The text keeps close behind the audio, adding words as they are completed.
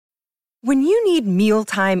When you need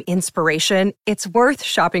mealtime inspiration, it's worth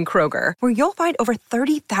shopping Kroger, where you'll find over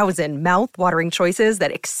 30,000 mouth-watering choices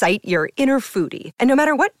that excite your inner foodie. And no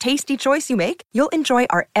matter what tasty choice you make, you'll enjoy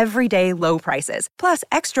our everyday low prices, plus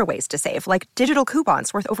extra ways to save, like digital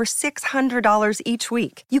coupons worth over $600 each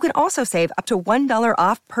week. You can also save up to $1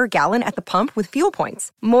 off per gallon at the pump with fuel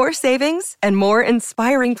points. More savings and more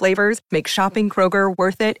inspiring flavors make shopping Kroger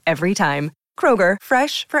worth it every time. Kroger,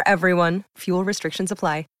 fresh for everyone. Fuel restrictions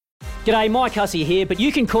apply. G'day, Mike Hussey here, but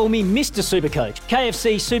you can call me Mr. Supercoach.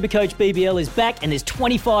 KFC Supercoach BBL is back and there's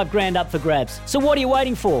 25 grand up for grabs. So what are you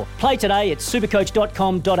waiting for? Play today at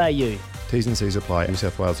supercoach.com.au. T's and C's apply. New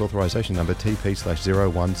South Wales authorisation number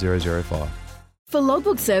TP/01005. For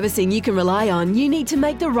logbook servicing you can rely on, you need to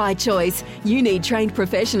make the right choice. You need trained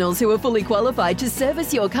professionals who are fully qualified to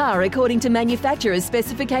service your car according to manufacturer's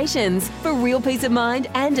specifications. For real peace of mind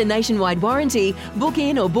and a nationwide warranty, book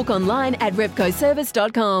in or book online at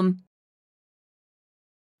repcoservice.com.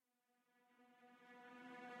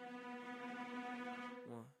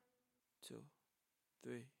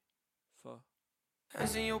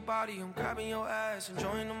 Hands in your body, I'm grabbing your ass,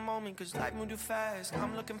 enjoying the moment, cause life moved too fast.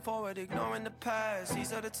 I'm looking forward, ignoring the past.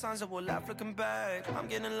 These are the times that we'll laugh looking back. I'm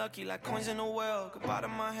getting lucky like coins in a well. Goodbye to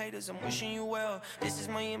my haters, I'm wishing you well. This is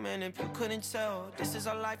my aim, and if you couldn't tell, this is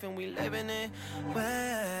our life and we living it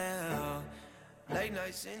well. Late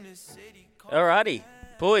nights in the city. Alrighty,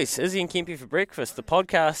 boys, Izzy and Kempy for breakfast. The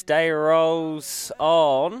podcast day rolls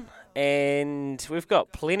on. And we've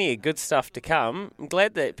got plenty of good stuff to come. I'm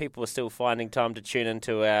glad that people are still finding time to tune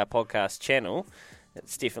into our podcast channel.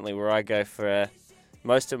 It's definitely where I go for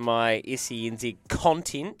most of my SENZ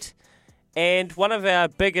content. And one of our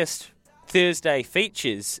biggest Thursday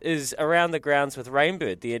features is Around the Grounds with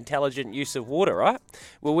Rainbird, the intelligent use of water, right?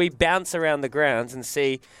 Where we bounce around the grounds and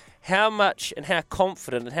see how much and how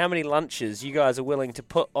confident and how many lunches you guys are willing to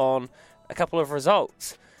put on a couple of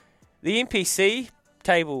results. The NPC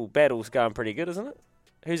table battle's going pretty good, isn't it?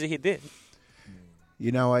 Who's ahead there?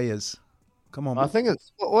 You know he is. Come on. I think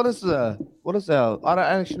it's what is our? I don't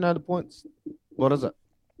actually know the points. What is it?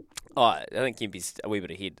 Oh, I think Kempy's a wee bit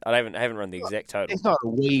ahead. I haven't run the exact total. It's not a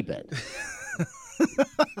wee bit.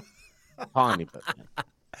 Tiny bit.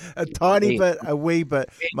 A tiny bit, a wee bit.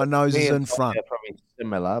 My nose is in front. They're probably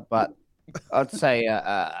similar, but I'd say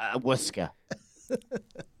a whisker.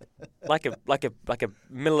 like a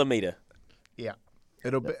millimetre. Yeah.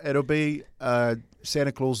 It'll be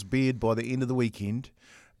Santa Claus beard by the end of the weekend,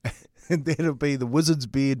 and then it'll be the Wizard's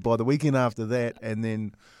beard by the weekend after that, and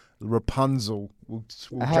then Rapunzel will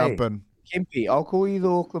jump in. Kempy, I'll call you the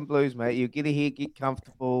Auckland Blues, mate. You get ahead, get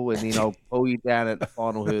comfortable, and then I'll pull you down at the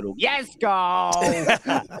final hurdle. Yes, go!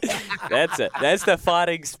 That's it. That's the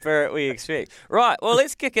fighting spirit we expect. Right, well,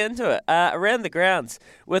 let's kick into it. Around the Grounds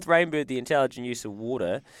with Rainbird, the intelligent use of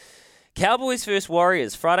water. Cowboys vs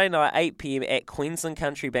Warriors, Friday night, 8 p.m. at Queensland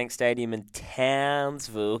Country Bank Stadium in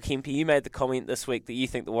Townsville. Kempy, you made the comment this week that you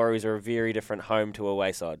think the Warriors are a very different home to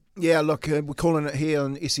away side. Yeah, look, we're calling it here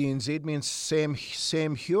on SENZ, me and Sam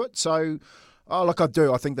Hewitt. So, I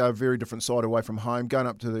do. I think they're a very different side away from home, going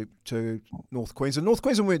up to North Queensland. North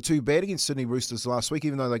Queensland weren't too bad against Sydney Roosters last week,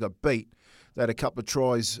 even though they got beat. They had a couple of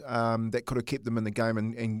tries that could have kept them in the game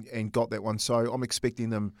and got that one. So I'm expecting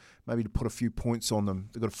them maybe to put a few points on them.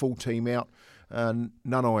 They've got a full team out.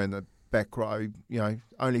 Nunai in the back row,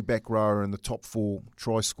 only back rower in the top 4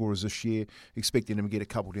 try scorers this year. Expecting them to get a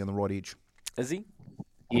couple down the right edge. Is he?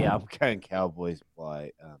 Yeah, I'm going Cowboys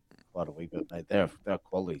by quite a wee bit, mate. They're a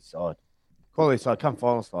quality side. Quality side. Come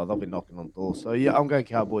final side, they'll be knocking on doors. So, yeah, I'm going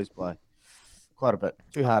Cowboys by quite a bit.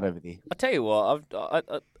 Too hard over there. I tell you what,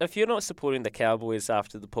 if you're not supporting the Cowboys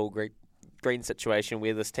after the Paul Green situation,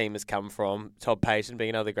 where this team has come from, Todd Payton being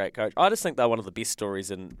another great coach, I just think they're one of the best stories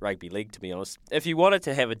in rugby league, to be honest. If you wanted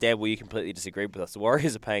to have a dab where you completely disagreed with us, the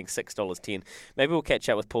Warriors are paying $6.10. Maybe we'll catch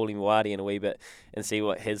up with Paulie Mwadi in a wee bit and see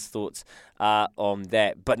what his thoughts are on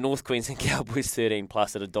that. But North Queensland Cowboys 13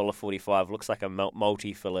 plus at $1.45 looks like a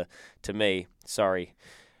multi-filler to me. Sorry.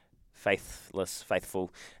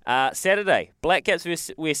 Faithful. Saturday, Black Caps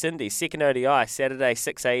vs West Indies, second ODI, Saturday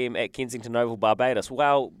 6 a.m. at Kensington Oval, Barbados.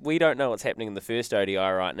 Well, we don't know what's happening in the first ODI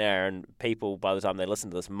right now, and people, by the time they listen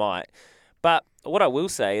to this, might. But what I will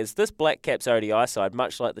say is this Black Caps ODI side,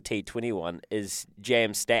 much like the T21, is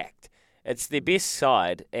jam-stacked. It's their best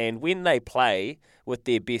side, and when they play with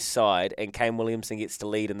their best side and Kane Williamson gets to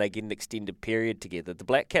lead and they get an extended period together, the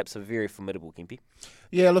Black Caps are very formidable, Kempy.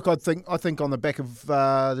 Yeah, look, I think on the back of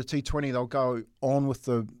the T20 they'll go on with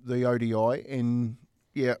the ODI, and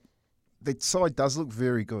yeah, the side does look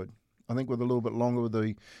very good. I think with a little bit longer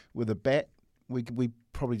with the bat, we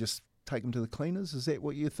probably just take them to the cleaners. Is that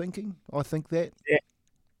what you're thinking? I think that.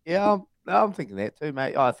 Yeah, No, I'm thinking that too,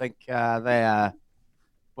 mate. I think they are,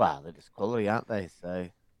 well, they're just quality, aren't they? So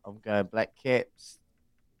I'm going Black Caps.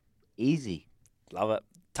 Easy. Love it.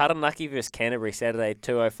 Taranaki versus Canterbury Saturday,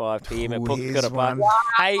 2:05 p.m. at Here's Pukekura Park. one.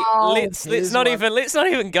 Hey, let's Here's not one.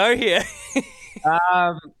 even go here.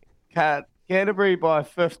 Canterbury by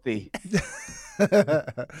 50.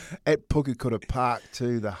 At Pukekura Park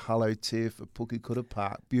too, the Hello Turf of Pukekura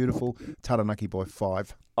Park. Beautiful. Taranaki by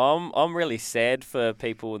 5. I'm really sad for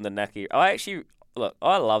people in the Naki. I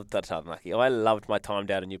loved the Taranaki. I loved my time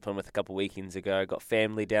down in New Plymouth a couple of weekends ago. I got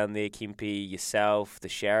family down there, Kempi, yourself, the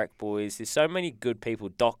Sharrock boys. There's so many good people,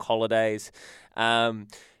 Doc Holidays.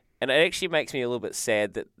 And it actually makes me a little bit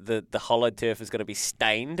sad that the Hollow Turf is going to be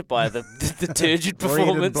stained by the turgid Red and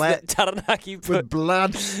performance black that Taranaki put. With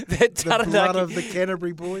blood. That The blood of the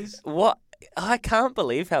Canterbury boys. What? I can't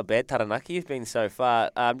believe how bad Taranaki has been so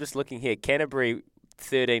far. I'm just looking here. Canterbury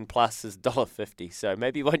 13 plus is $1.50. So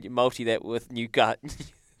maybe won't you multi that with Newcastle,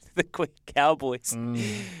 the Quick Cowboys.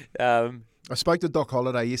 I spoke to Doc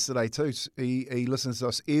Holiday yesterday too. He listens to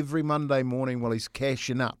us every Monday morning while he's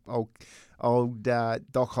cashing up. Old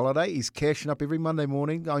Doc Holiday, he's cashing up every Monday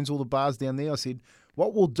morning, owns all the bars down there. I said,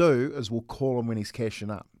 what we'll do is we'll call him when he's cashing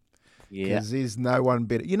up. Yeah. Because there's no one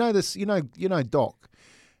better. You know this, you know Doc.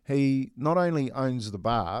 He not only owns the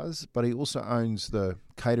bars, but he also owns the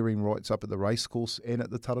catering rights up at the racecourse and at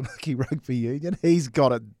the Taranaki Rugby Union. He's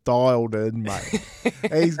got it dialed in, mate.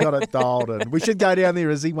 He's got it dialed in. We should go down there,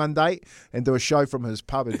 Izzy, one day and do a show from his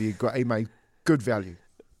pub. It'd be great. He made good value.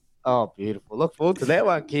 Oh, beautiful. Look forward to that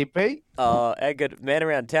one, Kempi. Oh, a good man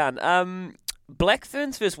around town. Black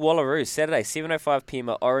Ferns versus Wallaroos, Saturday, 7:05 p.m.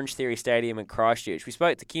 at Orange Theory Stadium in Christchurch. We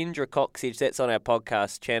spoke to Kendra Coxedge. That's on our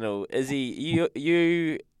podcast channel. Izzy,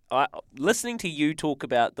 listening to you talk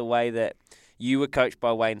about the way that you were coached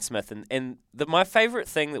by Wayne Smith, and my favourite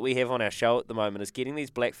thing that we have on our show at the moment is getting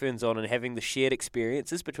these Black Ferns on and having the shared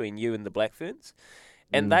experiences between you and the Black Ferns.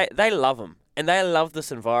 And they love them. And they love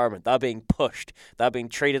this environment. They're being pushed. They're being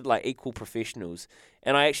treated like equal professionals.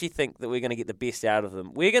 And I actually think that we're going to get the best out of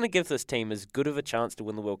them. We're going to give this team as good of a chance to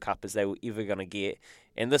win the World Cup as they were ever going to get.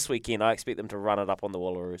 And this weekend, I expect them to run it up on the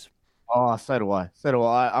Wallaroos. Oh, so do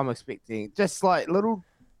I. I'm expecting just like little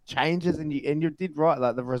changes, and you did right.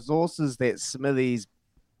 Like the resources that Smithies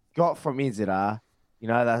got from NZR,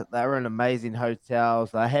 they're in amazing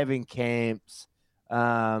hotels. They're having camps.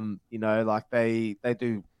 Like they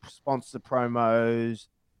do sponsor promos.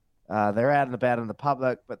 They're out and about in the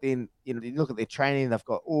public, but then you look at their training. They've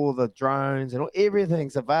got all the drones and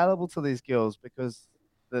everything's available to these girls because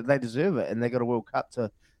they deserve it, and they got a World Cup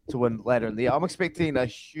to win later in the year. I'm expecting a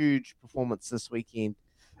huge performance this weekend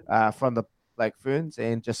from the Black Ferns,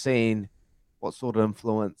 and just seeing what sort of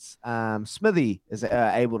influence Smithy is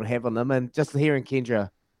able to have on them, and just hearing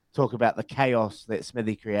Kendra talk about the chaos that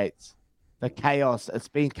Smithy creates. The chaos. It's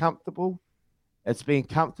being comfortable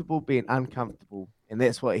being uncomfortable. And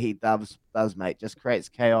that's what he does, mate. Just creates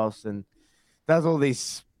chaos and does all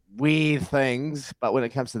these weird things. But when it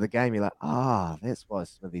comes to the game, you're like, that's why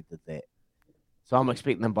Smithy did that. So I'm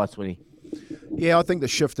expecting them by 20. Yeah, I think the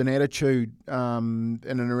shift in attitude in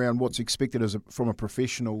and around what's expected from a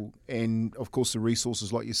professional, and, of course, the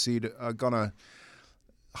resources, like you said, are going to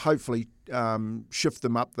hopefully shift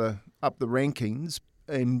them up the rankings.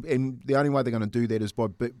 And the only way they're going to do that is by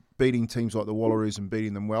beating teams like the Wallaroos and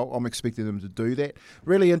beating them well. I'm expecting them to do that.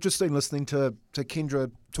 Really interesting listening to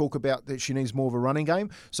Kendra talk about that she needs more of a running game.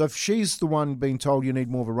 So if she's the one being told you need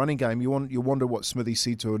more of a running game, you wonder what Smithy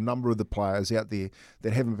said to a number of the players out there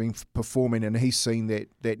that haven't been performing, and he's seen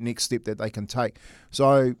that next step that they can take.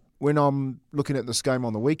 So when I'm looking at this game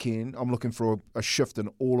on the weekend, I'm looking for a shift in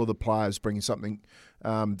all of the players bringing something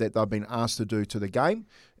that they've been asked to do to the game.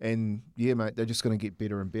 And, yeah, mate, they're just going to get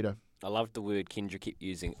better and better. I love the word Kendra kept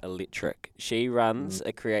using, electric. She runs,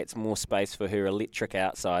 it creates more space for her electric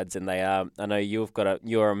outsides, and they are. I know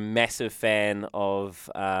you're a massive fan of,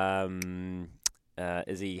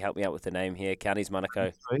 Izzy, help me out with the name here, Counties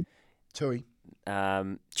Manukau. Tui.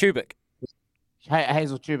 Tubic.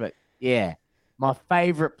 Hazel Tubic, yeah. My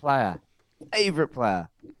favourite player.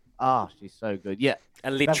 Oh, she's so good. Yeah.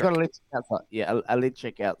 Electric. They've got electric outside. Yeah,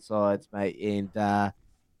 electric outsides, mate. And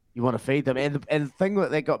you want to feed them. And the thing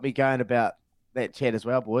that got me going about that chat as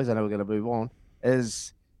well, boys, I know we're going to move on,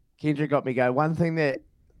 is Kendra got me going. One thing that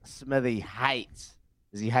Smithy hates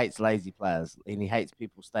is he hates lazy players, and he hates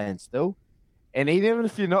people staying still. And even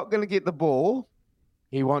if you're not going to get the ball,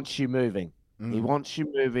 he wants you moving. He wants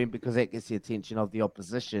you moving because that gets the attention of the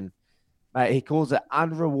opposition. Mate, he calls it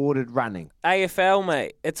unrewarded running. AFL,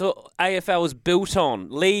 mate. It's all AFL is built on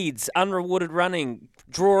leads, unrewarded running,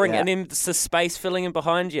 drawing, and then the space filling in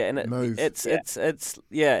behind you, and Move. It's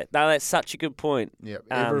No, that's such a good point. Yeah,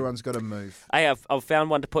 everyone's got to move. Hey, I've found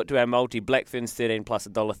one to put to our multi. Blackfern's 13 plus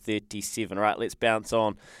 $1.37. All right, let's bounce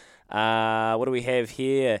on. What do we have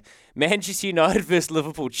here? Manchester United versus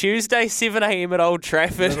Liverpool, Tuesday, 7 a.m. at Old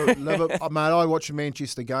Trafford. Mate, I watched a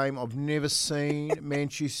Manchester game. I've never seen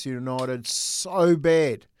Manchester United so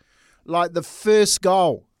bad. Like the first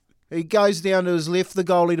goal, he goes down to his left, the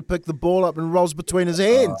goalie, to pick the ball up and rolls between his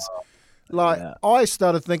hands. I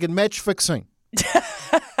started thinking match fixing.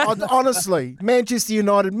 Honestly, Manchester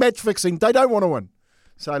United match fixing. They don't want to win.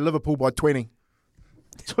 So Liverpool by 20.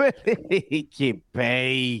 20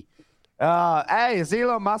 Kippy. Hey, is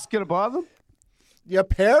Elon Musk going to buy them? Yeah,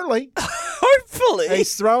 apparently. Hopefully.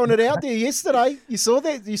 He's throwing it out there yesterday. You saw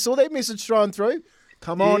that message thrown through?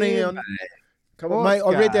 Come on, Ian. Come on, mate.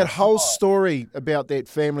 I read that whole story about that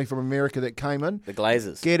family from America that came in. The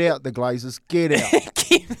Glazers. Get out, the Glazers. Get out.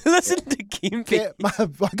 Listen to Kempy.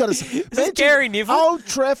 I got to say. This is Gary Neville. Old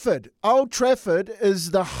Trafford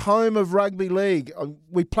is the home of rugby league.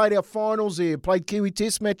 We played our finals there, played Kiwi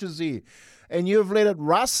Test matches there. And you've let it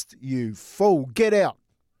rust, you fool. Get out.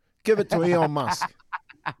 Give it to Elon Musk.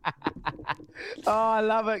 Oh, I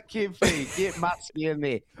love it, Kimpy. Get Muskie in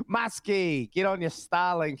there. Muskie, get on your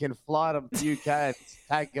Starlink and fly to the UK and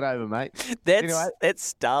take it over, mate.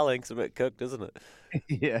 That's Starlink's a bit cooked, isn't it?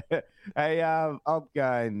 Yeah. Hey, I'm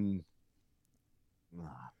going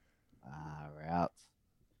routes.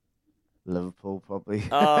 Liverpool, probably.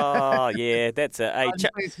 Oh, yeah, that's it. Hey,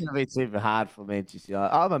 it's going to be super hard for Manchester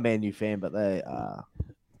United. I'm a Man U fan, but they are.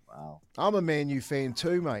 Wow. I'm a Man U fan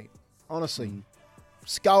too, mate. Honestly.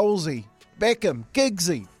 Scholesy, Beckham,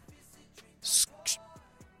 Giggsy, Solskjaer,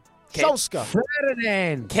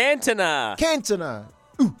 Ferdinand, Cantona.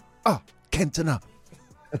 Cantona.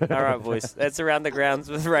 All right, boys. That's Around the Grounds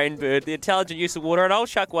with Rainbird, the intelligent use of water, and I'll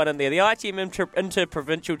chuck one in there. The ITM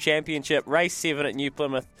Inter-Provincial Championship, Race 7 at New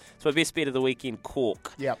Plymouth. It's my best bet of the weekend,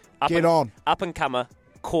 Cork. Yep. Get on. Up and comer,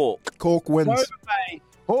 Cork. Cork wins. Bay,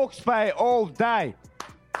 Hawke's Bay all day.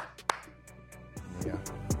 Yeah.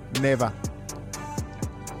 Never.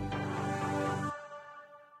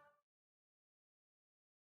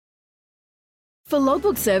 For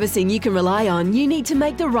logbook servicing you can rely on, you need to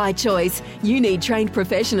make the right choice. You need trained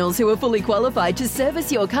professionals who are fully qualified to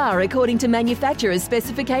service your car according to manufacturer's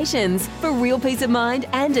specifications. For real peace of mind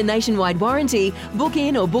and a nationwide warranty, book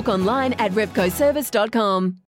in or book online at repcoservice.com.